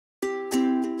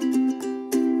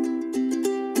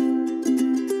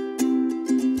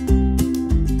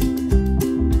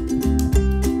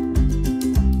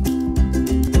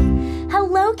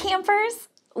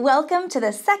Welcome to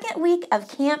the second week of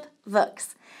Camp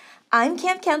Vooks. I'm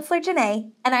Camp Counselor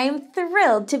Janae, and I am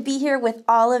thrilled to be here with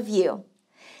all of you.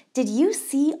 Did you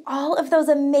see all of those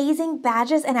amazing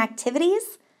badges and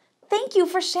activities? Thank you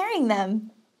for sharing them.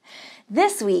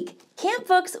 This week, Camp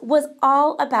Vooks was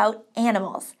all about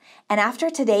animals, and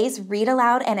after today's read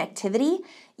aloud and activity,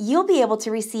 you'll be able to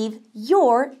receive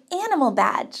your animal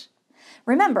badge.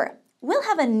 Remember, we'll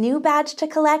have a new badge to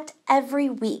collect every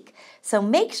week, so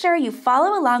make sure you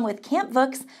follow along with Camp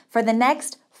Vooks for the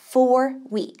next 4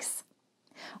 weeks.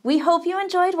 We hope you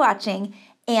enjoyed watching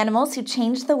Animals Who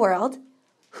Changed the World,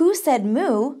 Who Said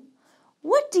Moo,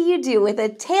 What Do You Do With a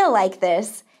Tail Like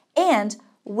This, and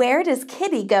Where Does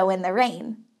Kitty Go in the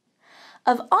Rain?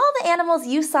 Of all the animals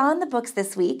you saw in the books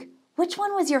this week, which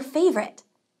one was your favorite?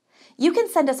 You can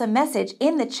send us a message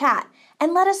in the chat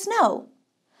and let us know.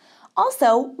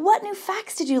 Also, what new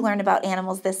facts did you learn about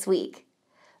animals this week?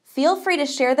 Feel free to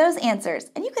share those answers,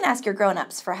 and you can ask your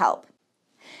grown-ups for help.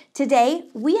 Today,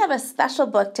 we have a special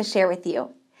book to share with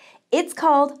you. It's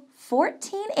called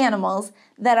 14 Animals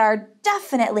That Are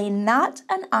Definitely Not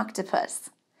an Octopus.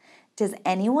 Does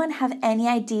anyone have any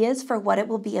ideas for what it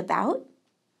will be about?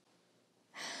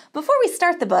 Before we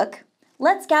start the book,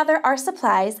 let's gather our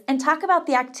supplies and talk about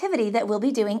the activity that we'll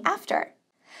be doing after.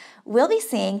 We'll be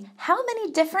seeing how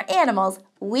many different animals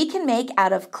we can make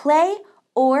out of clay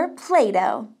or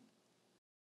Play-Doh.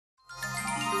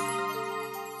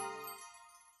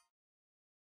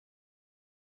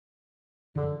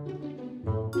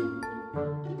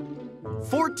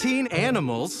 "14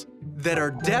 animals that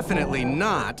are definitely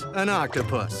not an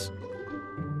octopus."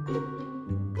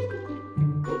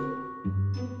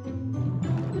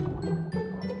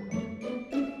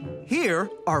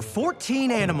 Here are 14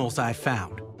 animals I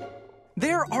found.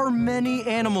 There are many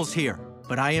animals here,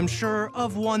 but I am sure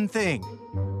of one thing.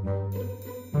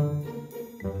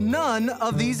 None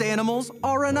of these animals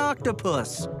are an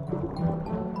octopus.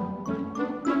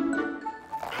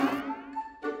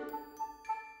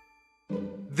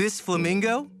 This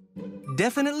flamingo?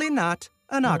 Definitely not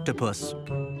an octopus.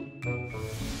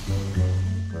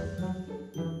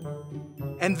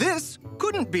 And this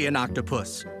couldn't be an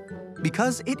octopus,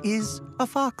 because it is a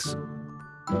fox.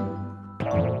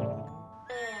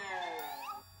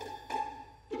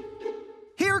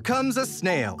 Here comes a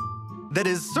snail. That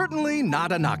is certainly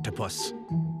not an octopus.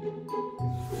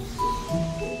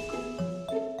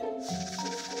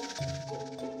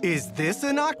 Is this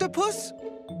an octopus?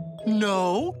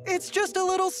 No, it's just a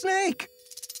little snake.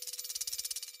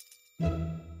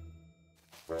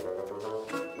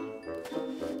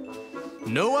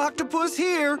 No octopus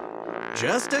here,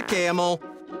 just a camel.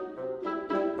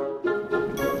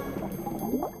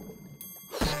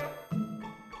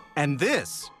 And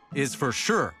this is for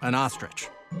sure an ostrich.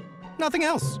 Nothing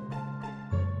else.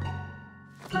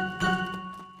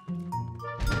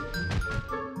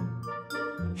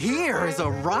 Here is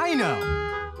a rhino.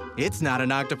 It's not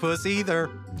an octopus either.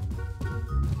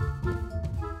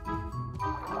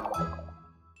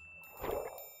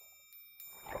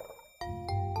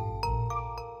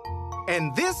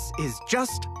 And this is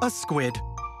just a squid.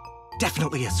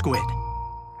 Definitely a squid.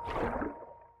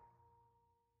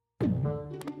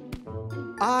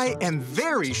 I am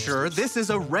very sure this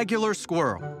is a regular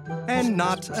squirrel and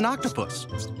not an octopus.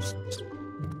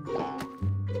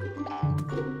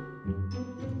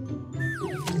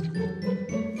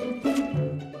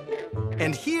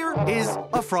 And here is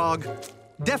a frog.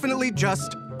 Definitely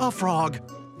just a frog.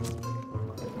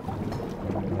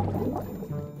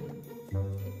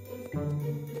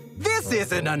 This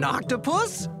isn't an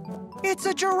octopus. It's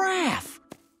a giraffe.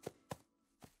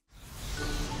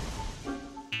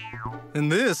 And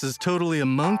this is totally a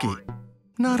monkey,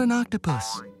 not an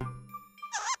octopus.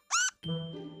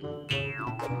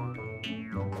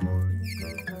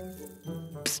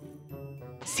 Psst.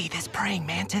 See this praying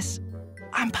mantis?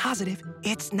 I'm positive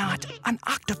it's not an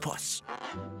octopus.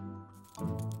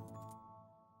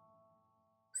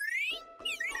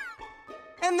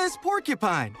 And this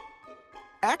porcupine.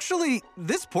 Actually,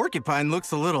 this porcupine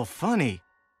looks a little funny.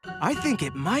 I think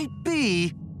it might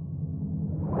be...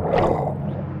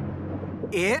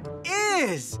 It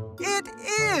is! It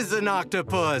is an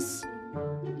octopus!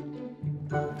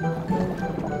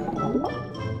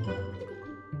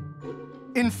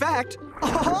 In fact,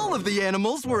 all of the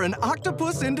animals were an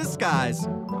octopus in disguise.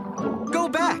 Go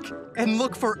back and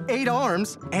look for 8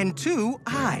 arms and 2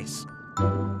 eyes.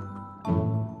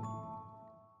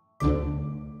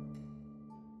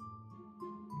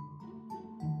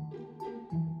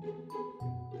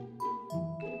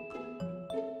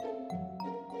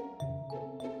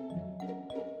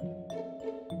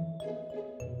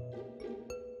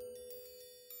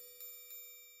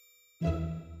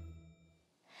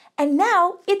 And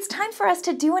now it's time for us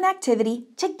to do an activity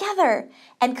together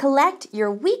and collect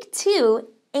your week 2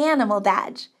 animal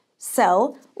badge.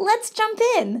 So let's jump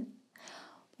in.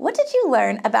 What did you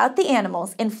learn about the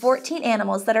animals in 14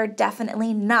 animals that are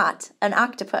definitely not an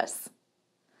octopus?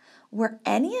 Were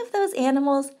any of those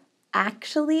animals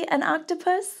actually an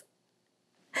octopus?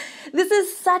 This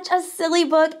is such a silly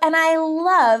book, and I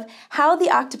love how the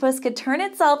octopus could turn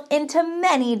itself into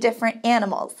many different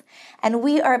animals. And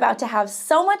we are about to have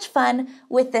so much fun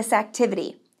with this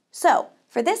activity. So,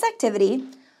 for this activity,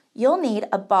 you'll need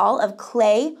a ball of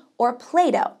clay or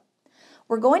Play-Doh.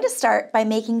 We're going to start by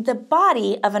making the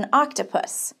body of an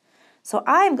octopus. So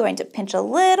I'm going to pinch a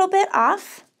little bit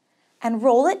off and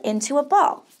roll it into a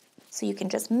ball. So you can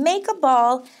just make a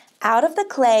ball out of the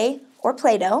clay or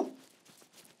Play-Doh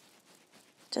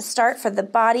to start for the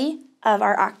body of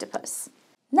our octopus.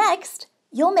 Next,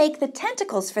 you'll make the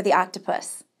tentacles for the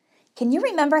octopus. Can you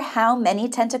remember how many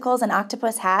tentacles an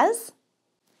octopus has?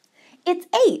 It's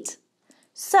 8.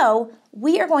 So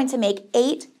we are going to make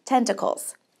 8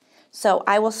 tentacles. So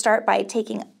I will start by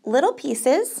taking little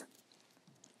pieces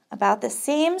about the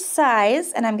same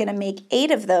size, and I'm going to make 8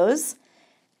 of those,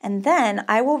 and then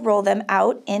I will roll them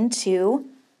out into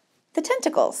the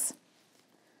tentacles.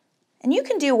 And you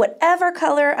can do whatever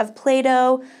color of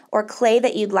Play-Doh or clay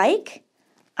that you'd like.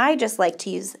 I just like to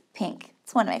use pink.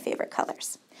 It's one of my favorite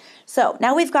colors. So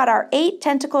now we've got our 8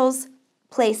 tentacles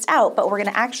placed out, but we're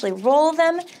going to actually roll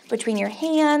them between your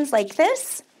hands like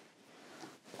this,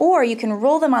 or you can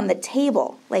roll them on the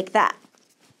table like that.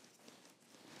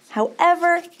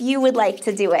 However you would like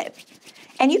to do it.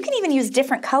 And you can even use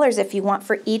different colors if you want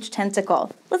for each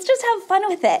tentacle. Let's just have fun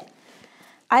with it.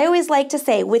 I always like to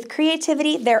say, with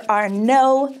creativity, there are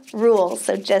no rules.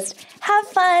 So just have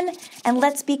fun and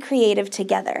let's be creative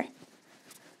together.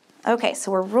 Okay,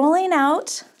 so we're rolling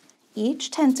out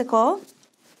each tentacle.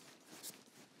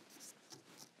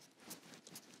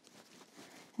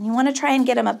 And you want to try and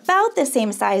get them about the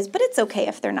same size, but it's okay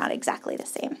if they're not exactly the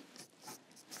same.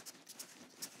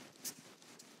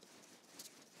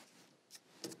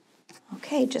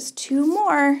 Okay, just 2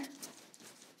 more.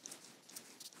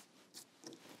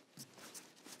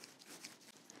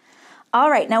 All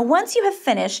right, now once you have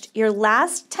finished your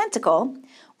last tentacle,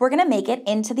 we're going to make it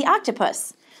into the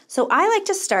octopus. So I like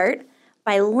to start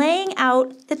by laying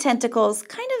out the tentacles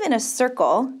kind of in a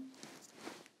circle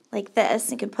like this.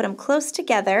 You can put them close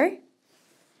together.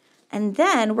 And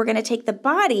then we're going to take the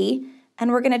body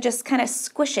and we're going to just kind of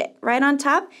squish it right on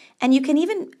top. And you can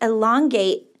even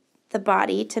elongate the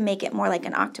body to make it more like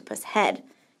an octopus head.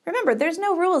 Remember, there's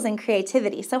no rules in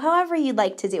creativity, so however you'd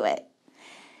like to do it.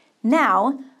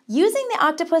 Now, using the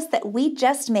octopus that we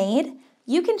just made,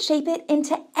 you can shape it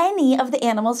into any of the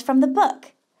animals from the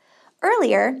book.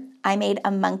 Earlier, I made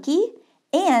a monkey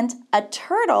and a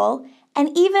turtle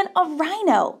and even a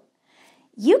rhino.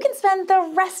 You can spend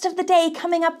the rest of the day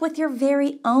coming up with your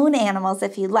very own animals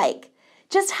if you like.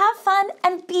 Just have fun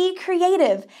and be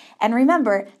creative. And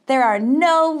remember, there are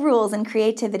no rules in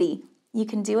creativity. You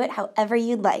can do it however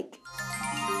you'd like.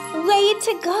 Way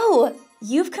to go!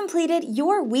 You've completed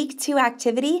your week 2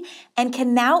 activity and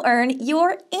can now earn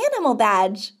your animal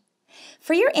badge.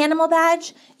 For your animal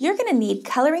badge, you're going to need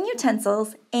coloring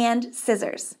utensils and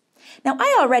scissors. Now,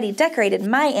 I already decorated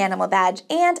my animal badge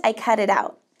and I cut it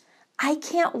out. I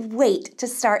can't wait to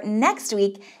start next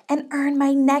week and earn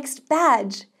my next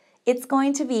badge. It's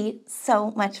going to be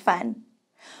so much fun.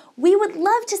 We would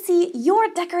love to see your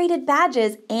decorated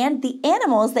badges and the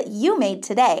animals that you made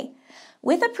today.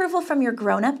 With approval from your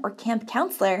grown-up or camp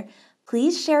counselor,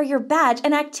 please share your badge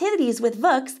and activities with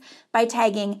Vooks by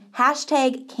tagging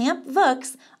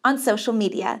 #CampVooks on social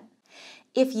media.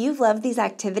 If you've loved these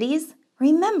activities,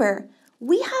 remember,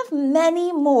 we have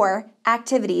many more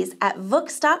activities at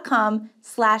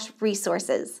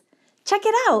vooks.com/resources. Check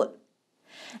it out.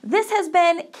 This has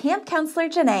been Camp Counselor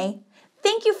Janae.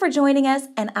 Thank you for joining us,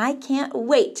 and I can't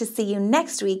wait to see you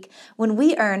next week when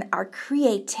we earn our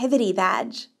creativity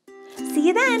badge. See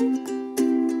you then!